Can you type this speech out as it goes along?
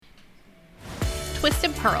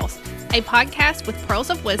Twisted Pearls, a podcast with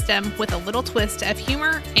pearls of wisdom with a little twist of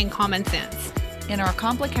humor and common sense. In our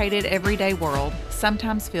complicated everyday world,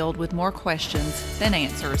 sometimes filled with more questions than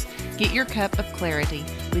answers, get your cup of clarity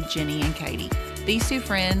with Jenny and Katie. These two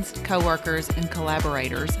friends, co-workers, and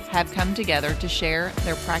collaborators have come together to share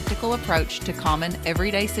their practical approach to common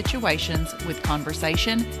everyday situations with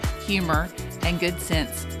conversation, humor, and good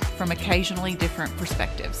sense from occasionally different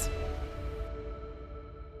perspectives.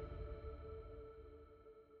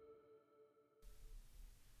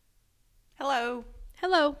 Hello.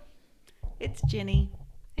 Hello. It's Jenny.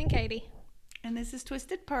 And Katie. And this is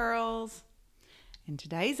Twisted Pearls. And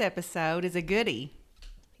today's episode is a goodie.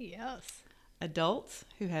 Yes. Adults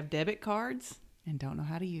who have debit cards and don't know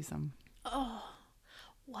how to use them. Oh,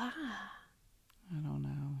 why? I don't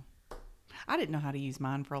know. I didn't know how to use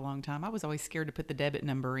mine for a long time. I was always scared to put the debit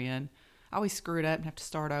number in. I always screw it up and have to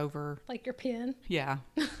start over. Like your PIN? Yeah.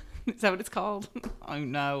 Is that what it's called? Oh,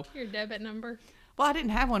 no. Your debit number? Well, I didn't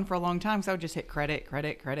have one for a long time, so I would just hit credit.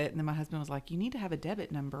 And then my husband was like, you need to have a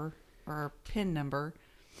debit number or a PIN number.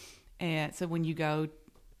 And so when you go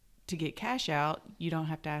to get cash out, you don't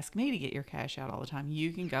have to ask me to get your cash out all the time.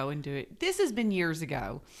 You can go and do it. This has been years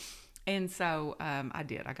ago. And so I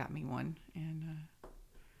did. I got me one. And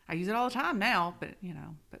I use it all the time now. But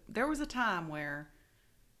there was a time where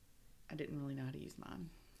I didn't really know how to use mine.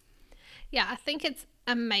 Yeah, I think it's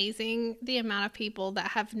amazing the amount of people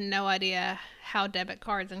that have no idea how debit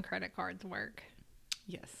cards and credit cards work.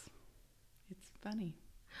 Yes. It's funny.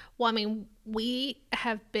 Well, I mean, we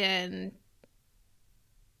have been,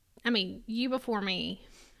 you before me,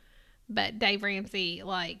 but Dave Ramsey,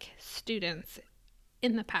 students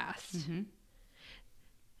in the past. Mm-hmm.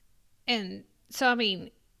 And so,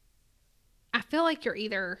 I feel like you're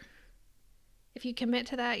either, if you commit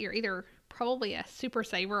to that, you're either probably a super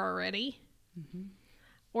saver already, mm-hmm.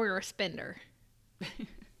 or you're a spender.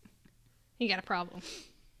 You got a problem,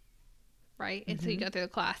 right? And so you go through the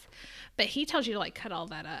class. But he tells you to cut all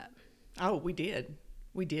that up. Oh, we did.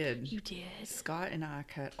 We did. You did? Scott and I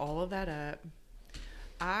cut all of that up.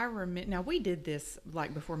 I remember, now we did this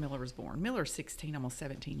before Miller was born. Miller's 16, almost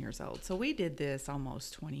 17 years old. So we did this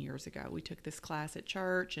almost 20 years ago. We took this class at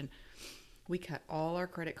church and we cut all our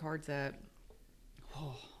credit cards up.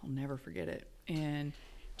 Oh, I'll never forget it. And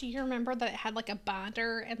do you remember that it had a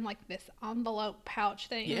binder and this envelope pouch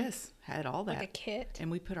thing? yes, had all that. Like a kit. And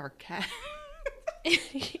we put our cat.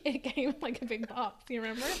 It came a big box. You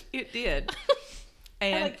remember? It did.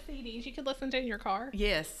 And had CDs you could listen to in your car.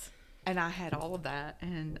 Yes. And I had all of that.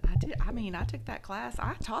 And I did. I took that class.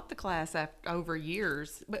 I taught the class over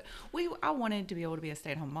years. But I wanted to be able to be a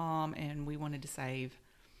stay-at-home mom, and we wanted to save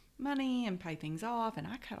money and pay things off. And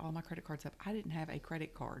I cut all my credit cards up. I didn't have a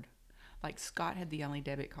credit card. Scott had the only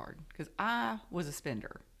debit card because I was a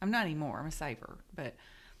spender. I'm not anymore. I'm a saver, but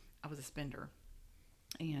I was a spender.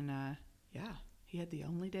 And he had the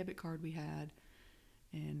only debit card we had.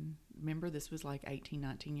 And remember, this was 18,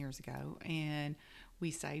 19 years ago. And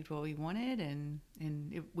we saved what we wanted. And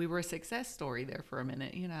we were a success story there for a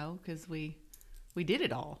minute, because we did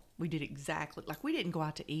it all. We did exactly, we didn't go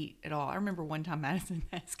out to eat at all. I remember one time Madison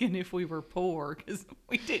asking if we were poor because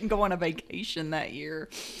we didn't go on a vacation that year.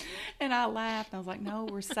 And I laughed. I was like, no,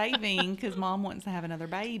 we're saving because Mom wants to have another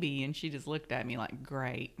baby. And she just looked at me like,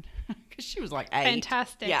 great. Because she was 8.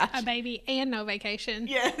 Fantastic. Yeah. A baby and no vacation.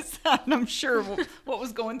 Yes. And I'm sure what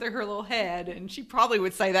was going through her little head. And she probably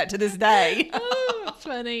would say that to this day. Oh, it's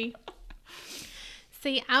funny.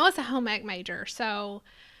 See, I was a home ec major, so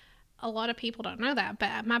a lot of people don't know that,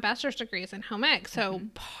 but my bachelor's degree is in home ec. So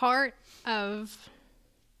part of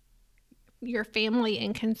your family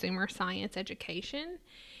and consumer science education,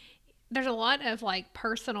 there's a lot of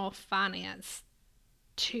personal finance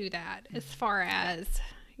to that as far as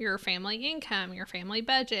your family income, your family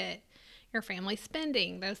budget, your family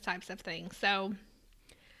spending, those types of things. So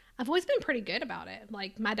I've always been pretty good about it.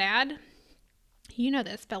 My dad, you know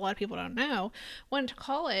this, but a lot of people don't know, went to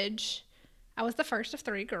college. I was the first of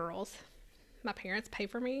 3 girls. My parents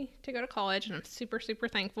paid for me to go to college, and I'm super, super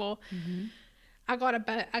thankful. Mm-hmm. I got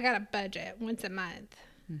a budget once a month,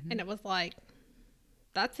 and it was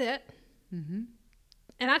that's it. Mm-hmm.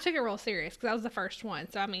 And I took it real serious because I was the first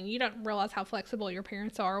one. So, you don't realize how flexible your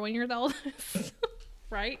parents are when you're the oldest,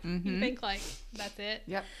 right? Mm-hmm. You think that's it.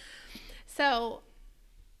 Yep. So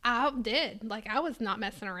I did. I was not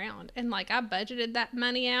messing around, and I budgeted that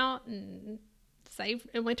money out and saved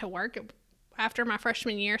and went to work after my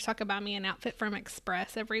freshman year so I could buy me an outfit from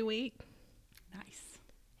Express every week. Nice.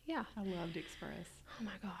 Yeah. I loved Express. Oh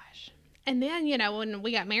my gosh. And then, when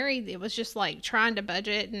we got married, it was just trying to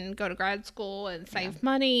budget and go to grad school and save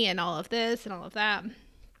money and all of this and all of that.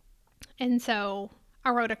 And so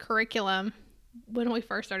I wrote a curriculum when we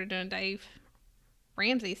first started doing Dave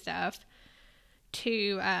Ramsey stuff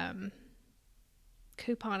to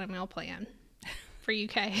coupon and meal plan for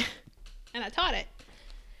UK. And I taught it.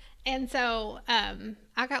 And so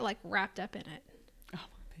I got like wrapped up in it. Oh,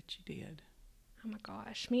 I bet you did. Oh my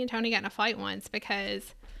gosh. Me and Tony got in a fight once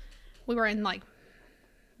because we were in like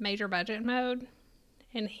major budget mode.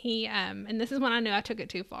 And he, and this is when I knew I took it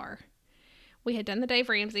too far. We had done the Dave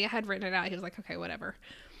Ramsey. I had written it out. He was like, okay, whatever.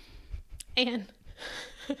 And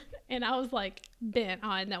and I was like bent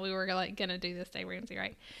on that we were like going to do this Dave Ramsey,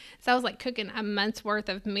 right? So I was like cooking a month's worth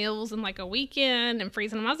of meals in like a weekend and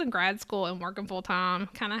freezing them. I was in grad school and working full time.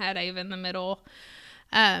 Kind of had Ava in the middle.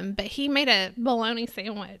 But he made a bologna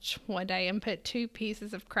sandwich one day and put 2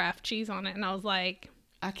 pieces of Kraft cheese on it. And I was like,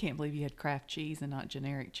 I can't believe you had Kraft cheese and not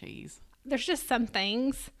generic cheese. there's just some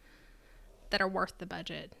things that are worth the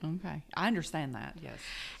budget. Okay. I understand that. Yes.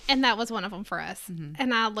 And that was one of them for us. Mm-hmm.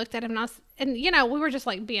 And I looked at him and you know, we were just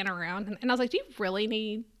like being around and I was like, do you really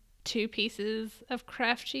need 2 pieces of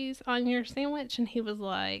Kraft cheese on your sandwich? And he was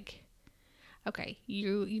like, okay,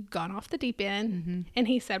 you've gone off the deep end. Mm-hmm. And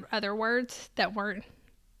he said other words that weren't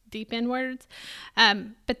deep end words.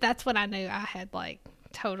 But that's when I knew I had like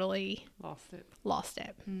totally lost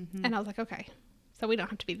it. Mm-hmm. And I was like, okay, so we don't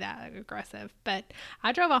have to be that aggressive. But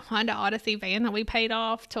I drove a Honda Odyssey van that we paid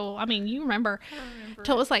off till, I mean, you remember,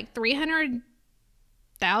 till it was like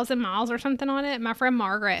 300,000 miles or something on it. My friend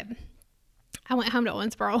Margaret, I went home to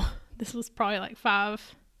Owensboro. This was probably like five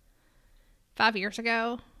years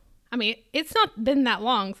ago. I mean, it's not been that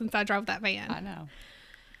long since I drove that van. I know.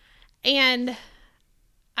 And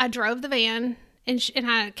I drove the van and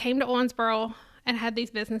I came to Owensboro and had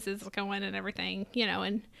these businesses going and everything, you know,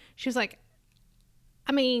 and she was like,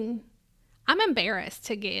 I mean, I'm embarrassed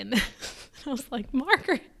to get in this. I was like,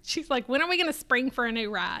 Margaret, she's like, when are we going to spring for a new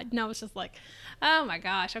ride? And I was just like, oh my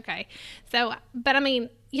gosh. Okay. So, but I mean,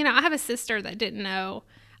 you know, I have a sister that didn't know,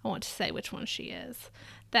 I won't say which one she is,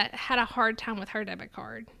 that had a hard time with her debit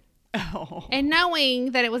card. Oh. And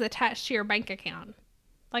knowing that it was attached to your bank account.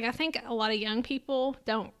 Like, I think a lot of young people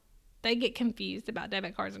they get confused about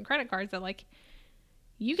debit cards and credit cards. They're like,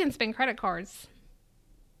 you can spend credit cards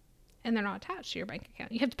and they're not attached to your bank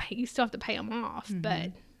account. You still have to pay them off. Mm-hmm.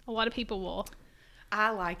 But a lot of people will.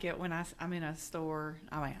 I like it when I'm in a store.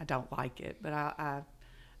 I mean, I don't like it, but I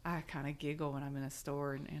kind of giggle when I'm in a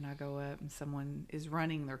store and I go up and someone is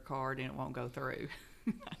running their card and it won't go through.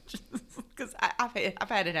 Because I've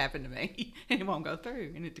had it happen to me and it won't go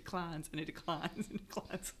through and it declines and it declines and it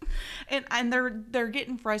declines. And they're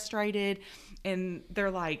getting frustrated and they're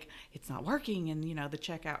like, it's not working. And, you know, the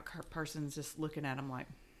checkout person's just looking at them like,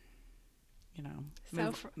 you know,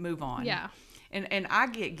 move on. Yeah. And I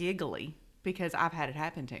get giggly because I've had it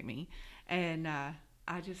happen to me. And I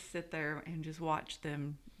just sit there and just watch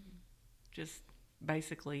them just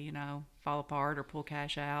basically, you know, fall apart or pull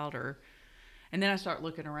cash out and then I start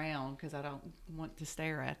looking around because I don't want to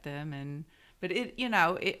stare at them. But it, you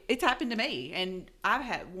know, it's happened to me. And I've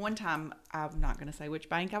had one time, I'm not going to say which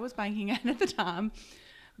bank I was banking at the time,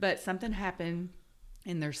 but something happened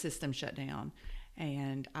and their system shut down.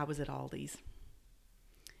 And I was at Aldi's.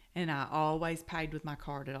 And I always paid with my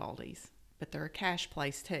card at Aldi's. But they're a cash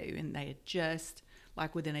place too. And they had just,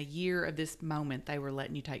 like within a year of this moment, they were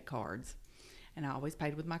letting you take cards. And I always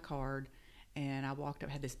paid with my card. And I walked up,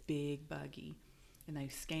 had this big buggy. And they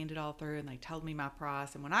scanned it all through and they told me my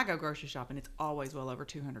price. And when I go grocery shopping, it's always well over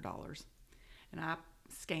 $200. And I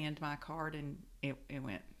scanned my card and it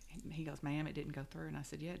went. He goes, ma'am, it didn't go through. And I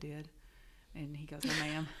said, yeah, it did. And he goes, oh,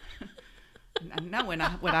 ma'am. I know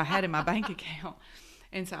what I had in my bank account.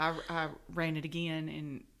 And so I ran it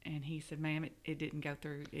again, and he said, ma'am, it didn't go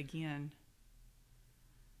through again.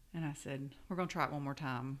 And I said, we're going to try it one more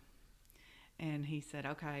time. And he said,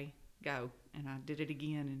 okay, go. And I did it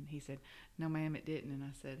again, and he said, no, ma'am, it didn't. And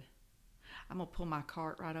I said, I'm going to pull my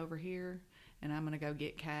cart right over here, and I'm going to go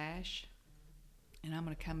get cash, and I'm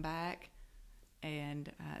going to come back,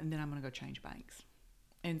 and then I'm going to go change banks.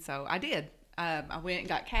 And so I did. I went and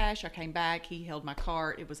got cash. I came back. He held my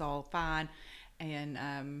cart. It was all fine. And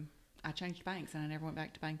I changed banks, and I never went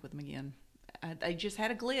back to bank with them again. They just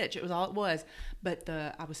had a glitch. It was all it was. But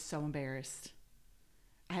I was so embarrassed.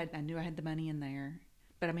 I knew I had the money in there.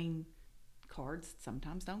 But, I mean, cards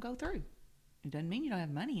sometimes don't go through. It doesn't mean you don't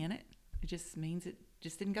have money in it. It just means it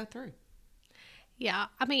just didn't go through. Yeah.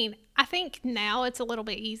 I mean, I think now it's a little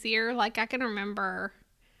bit easier. Like, I can remember,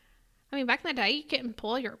 I mean, back in the day, you couldn't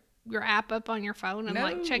pull your app up on your phone and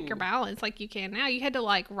like check your balance like you can now. You had to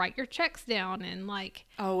like write your checks down and like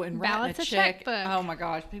and balance write a checkbook. Oh my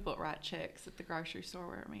gosh, people that write checks at the grocery store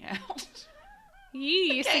wear me out. You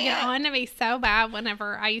used to get on to me so bad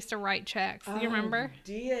whenever I used to write checks. Do you remember?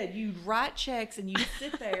 You did. You'd write checks and you'd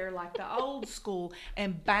sit there like the old school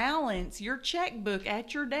and balance your checkbook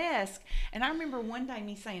at your desk. And I remember one day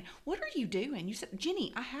me saying, "What are you doing?" You said,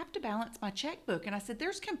 "Jenny, I have to balance my checkbook." And I said,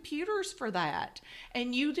 "There's computers for that."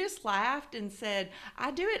 And you just laughed and said,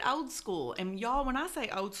 "I do it old school." And y'all, when I say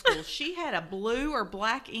old school, she had a blue or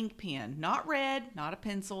black ink pen, not red, not a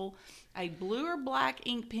pencil, a blue or black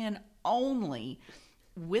ink pen only,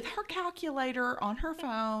 with her calculator on her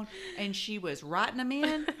phone, and she was writing them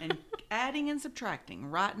in and adding and subtracting,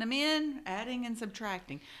 writing them in, adding and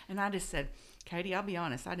subtracting. And I just said, "Katie, I'll be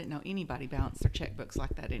honest, I didn't know anybody balanced their checkbooks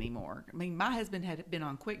like that anymore." I mean, my husband had been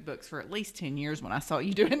on QuickBooks for at least 10 years when I saw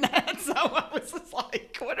you doing that. So I was just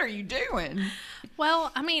like, "What are you doing?"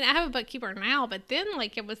 Well, I mean, I have a bookkeeper now, but then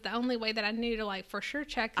like it was the only way that I knew to like for sure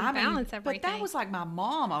check and balance everything. But that was like my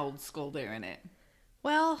mom old school doing it.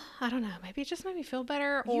 Well, I don't know. Maybe it just made me feel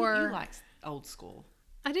better, or You like old school.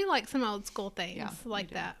 I do like some old school things Yeah,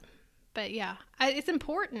 that. But yeah, it's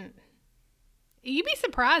important. You'd be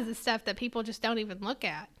surprised at stuff that people just don't even look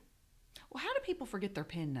at. Well, how do people forget their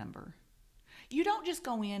PIN number? You don't just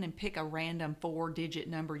go in and pick a random 4-digit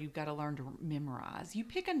number you've got to learn to memorize. You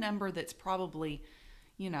pick a number that's probably,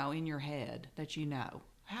 in your head that you know.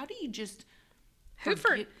 How do you just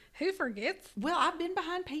forget? Who forgets? Well, I've been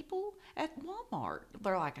behind people at Walmart.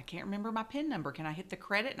 They're like, "I can't remember my PIN number. Can I hit the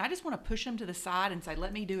credit?" And I just want to push them to the side and say,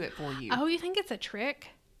 "Let me do it for you." Oh, you think it's a trick?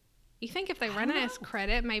 You think if they run it as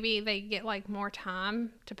credit, maybe they get like more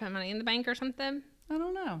time to put money in the bank or something? I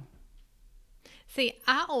don't know. See,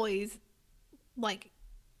 I always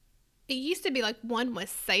it used to be like one was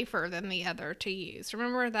safer than the other to use.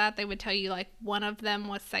 Remember that? They would tell you like one of them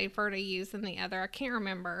was safer to use than the other. I can't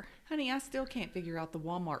remember. Honey, I still can't figure out the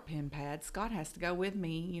Walmart pen pad. Scott has to go with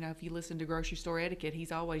me. If you listen to grocery store etiquette,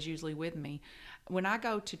 he's always usually with me. When I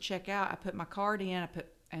go to check out, I put my card in,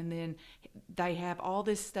 and then they have all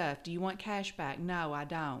this stuff. "Do you want cash back?" "No, I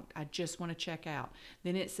don't. I just want to check out."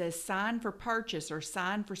 Then it says sign for purchase or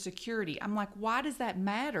sign for security. I'm like, why does that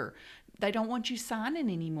matter? They don't want you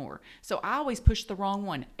signing anymore. So I always push the wrong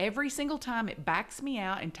one. Every single time it backs me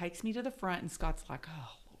out and takes me to the front, and Scott's like,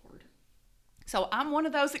 "Oh, Lord." So I'm one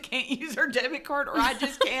of those that can't use her debit card, or I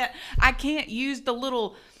just can't. I can't use the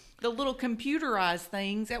little computerized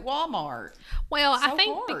things at Walmart. Well, So I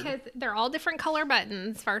think hard. because they're all different color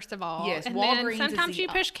buttons, first of all. Yes, and Walgreens then is sometimes the- you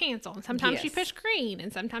push cancel, and sometimes you Yes. push green,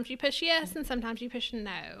 and sometimes you push yes, and sometimes you push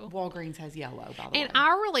no. Walgreens has yellow, by the And way. I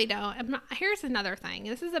really don't. Here's another thing.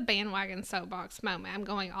 This is a bandwagon soapbox moment. I'm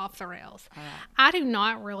going off the rails. I do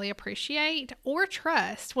not really appreciate or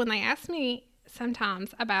trust when they ask me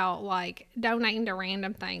sometimes about like donating to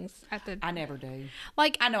random things at the. I never do.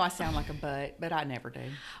 Like, I know I sound like a butt, but I never do.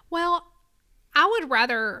 well, I would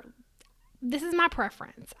rather. This is my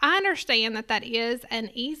preference. I understand that is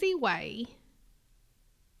an easy way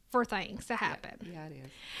for things to happen. Yeah, it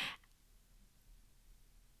is.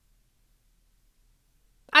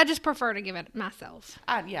 I just prefer to give it myself.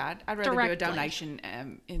 I'd rather do Directly. a donation.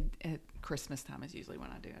 At Christmas time is usually when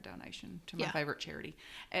I do a donation to my favorite charity.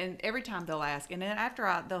 And every time they'll ask, and then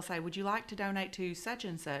after they'll say, "Would you like to donate to such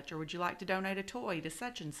and such, or would you like to donate a toy to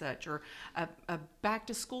such and such, or a back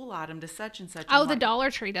to school item to such and such?" Oh, I'm the like, Dollar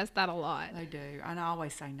Tree does that a lot. They do, and I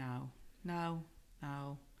always say no.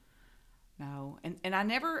 And I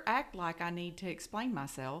never act like I need to explain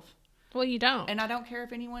myself. Well, you don't. And I don't care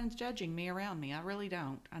if anyone's judging me around me. I really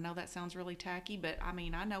don't. I know that sounds really tacky, but I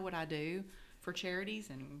mean, I know what I do for charities,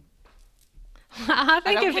 and I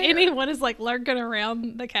think don't if care. anyone is like lurking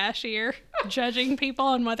around the cashier, judging people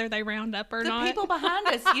on whether they round up or the not. people behind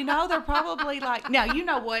us, they're probably like, now, you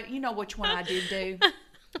know what? You know which one I did do?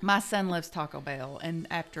 My son loves Taco Bell, and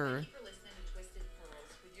after... Thank you for listening to Twisted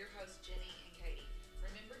Pearls with your hosts, Jenny and Katie.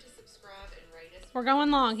 Remember to subscribe and rate us. We're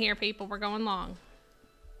going long here, people. We're going long.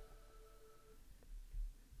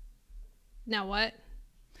 Now what?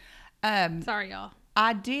 Sorry, y'all.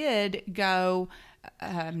 I did go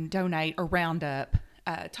donate or round up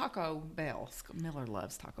Taco Bell. Miller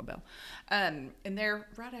loves Taco Bell. And they're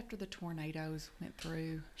right after the tornadoes went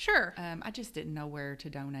through. Sure. I just didn't know where to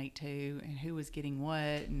donate to and who was getting what.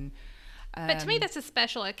 And But to me, that's a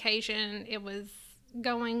special occasion. It was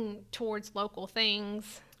going towards local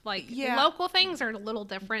things. Like, local things are a little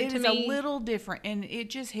different to me. It was a little different, and it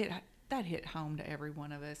just hit home to every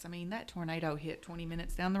one of us. I mean, that tornado hit 20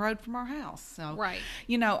 minutes down the road from our house. So, right.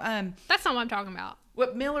 That's not what I'm talking about.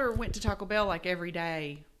 What Miller went to Taco Bell like every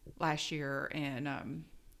day last year, and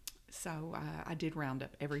so I did round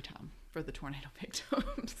up every time for the tornado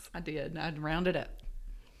victims. I'd round it up.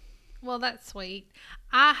 Well, that's sweet.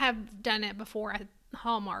 I have done it before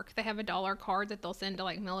Hallmark. They have a dollar card that they'll send to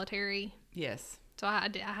like military. Yes. So I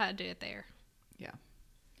had to do it there. Yeah.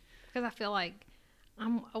 Because I feel like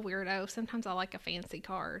I'm a weirdo. Sometimes I like a fancy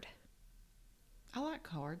card. I like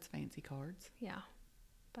cards, fancy cards. Yeah.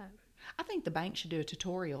 But I think the bank should do a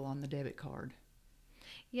tutorial on the debit card.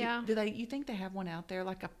 yeah. You think they have one out there,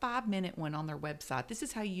 like a 5-minute one on their website? This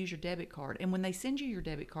is how you use your debit card. And when they send you your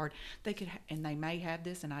debit card, they could, and they may have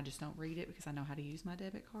this, and I just don't read it because I know how to use my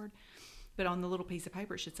debit card. But on the little piece of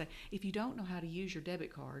paper, it should say, if you don't know how to use your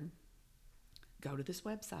debit card, go to this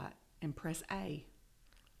website and press A.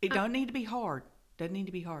 It don't need to be hard. Doesn't need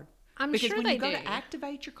to be hard. I'm because sure when they you go do. to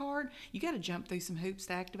activate your card, you got to jump through some hoops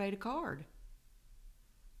to activate a card.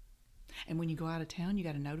 And when you go out of town, you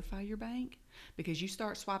got to notify your bank, because you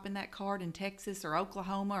start swiping that card in Texas or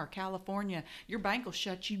Oklahoma or California, your bank will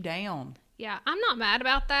shut you down. Yeah, I'm not mad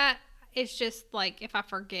about that. It's just like if I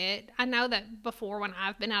forget. I know that before when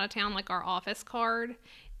I've been out of town, like our office card,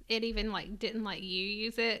 it even like didn't let you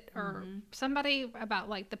use it, or somebody about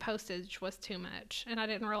like the postage was too much, and I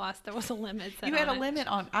didn't realize there was a limit set You had on a it. limit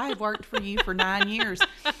on. I have worked for you for 9 years,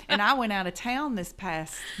 and I went out of town this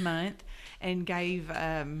past month and gave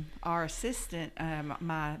our assistant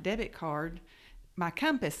my debit card, my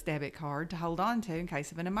Compass debit card, to hold on to in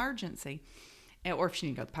case of an emergency, or if she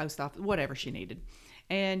needed to go to the post office, whatever she needed.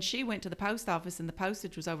 And she went to the post office, and the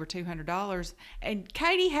postage was over $200. And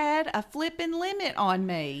Katie had a flipping limit on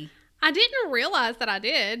me. I didn't realize that I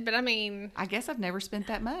did, but I mean, I guess I've never spent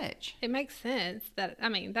that much. it makes sense that, I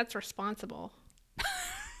mean, that's responsible.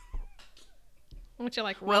 Won't you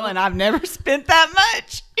like Well, roll- and I've never spent that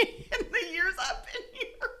much in the years I've been here.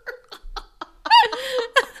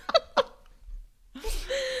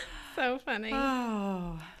 So funny.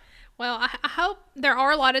 Oh, Well, I hope there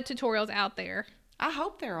are a lot of tutorials out there. I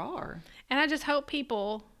hope there are. And I just hope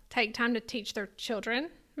people take time to teach their children,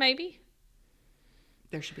 maybe.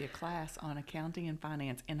 There should be a class on accounting and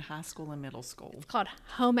finance in high school and middle school. It's called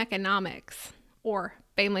home economics or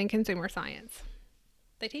family and consumer science.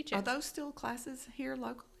 They teach it. Are those still classes here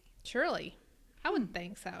locally? Surely. I would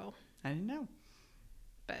think so. I didn't know.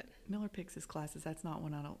 But Miller picks his classes. That's not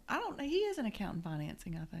one I don't know. He is in accounting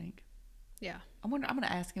financing, I think. yeah. I'm going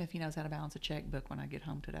to ask him if he knows how to balance a checkbook when I get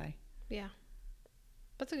home today. Yeah.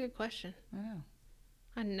 That's a good question. I know.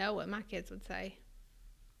 I know what my kids would say.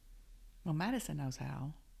 Well, Madison knows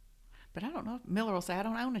how. But I don't know if Miller will say, I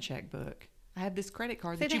don't own a checkbook. I have this credit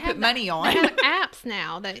card that See, you they put have money on. They have apps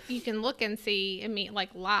now that you can look and see and meet like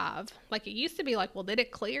live. Like it used to be like, well, did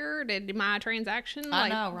it clear? Did my transaction? I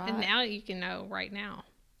Like, know, right? And now you can know right now.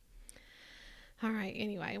 All right.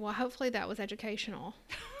 Anyway, well, hopefully that was educational.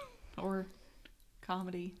 Or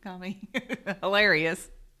comedy. Hilarious.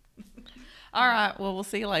 All right. Well, we'll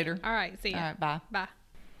see you later. All right. See ya. All right. Bye. Bye.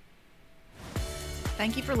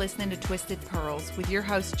 Thank you for listening to Twisted Pearls with your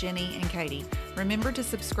hosts, Jenny and Katie. Remember to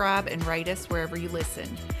subscribe and rate us wherever you listen.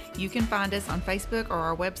 You can find us on Facebook or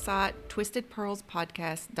our website,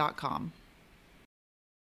 twistedpearlspodcast.com.